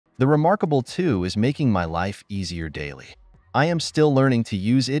The reMarkable 2 is making my life easier daily. I am still learning to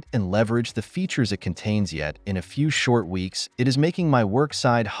use it and leverage the features it contains, yet in a few short weeks, it is making my work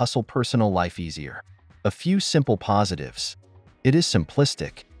side hustle personal life easier. A few simple positives. It is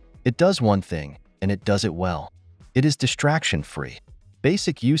simplistic. It does one thing, and it does it well. It is distraction-free.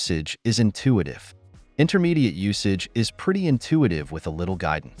 Basic usage is intuitive. Intermediate usage is pretty intuitive with a little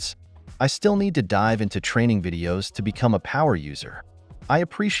guidance. I still need to dive into training videos to become a power user. I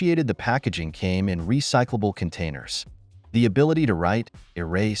appreciated the packaging came in recyclable containers. The ability to write,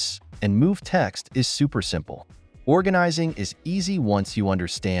 erase, and move text is super simple. Organizing is easy once you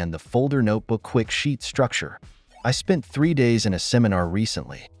understand the folder notebook quick sheet structure. I spent 3 days in a seminar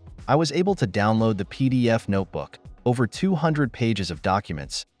recently. I was able to download the PDF notebook, over 200 pages of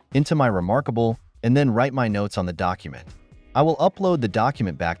documents, into my reMarkable and then write my notes on the document. I will upload the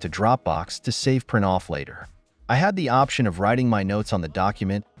document back to Dropbox to save print off later. I had the option of writing my notes on the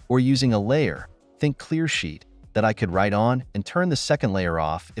document or using a layer, think clear sheet, that I could write on and turn the second layer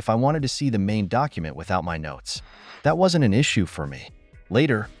off if I wanted to see the main document without my notes. That wasn't an issue for me.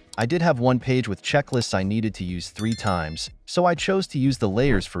 Later, I did have one page with checklists I needed to use 3 times, so I chose to use the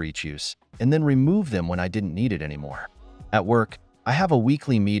layers for each use and then remove them when I didn't need it anymore. At work, I have a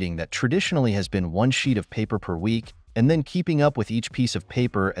weekly meeting that traditionally has been 1 sheet of paper per week and then keeping up with each piece of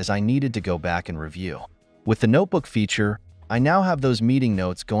paper as I needed to go back and review. With the notebook feature, I now have those meeting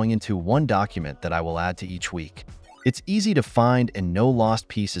notes going into one document that I will add to each week. It's easy to find and no lost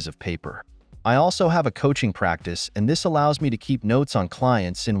pieces of paper. I also have a coaching practice, and this allows me to keep notes on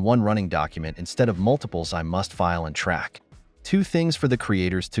clients in one running document instead of multiples I must file and track. 2 things for the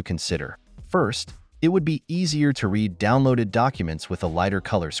creators to consider. First, it would be easier to read downloaded documents with a lighter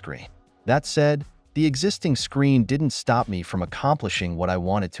color screen. That said, the existing screen didn't stop me from accomplishing what I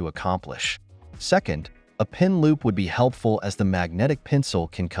wanted to accomplish. Second, a pen loop would be helpful as the magnetic pencil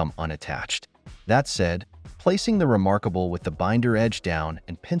can come unattached. That said, placing the reMarkable with the binder edge down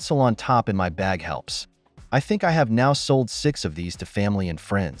and pencil on top in my bag helps. I think I have now sold 6 of these to family and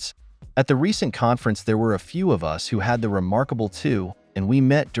friends. At the recent conference, there were a few of us who had the reMarkable 2, and we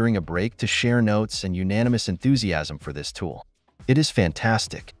met during a break to share notes and unanimous enthusiasm for this tool. It is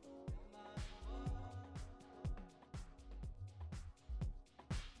fantastic.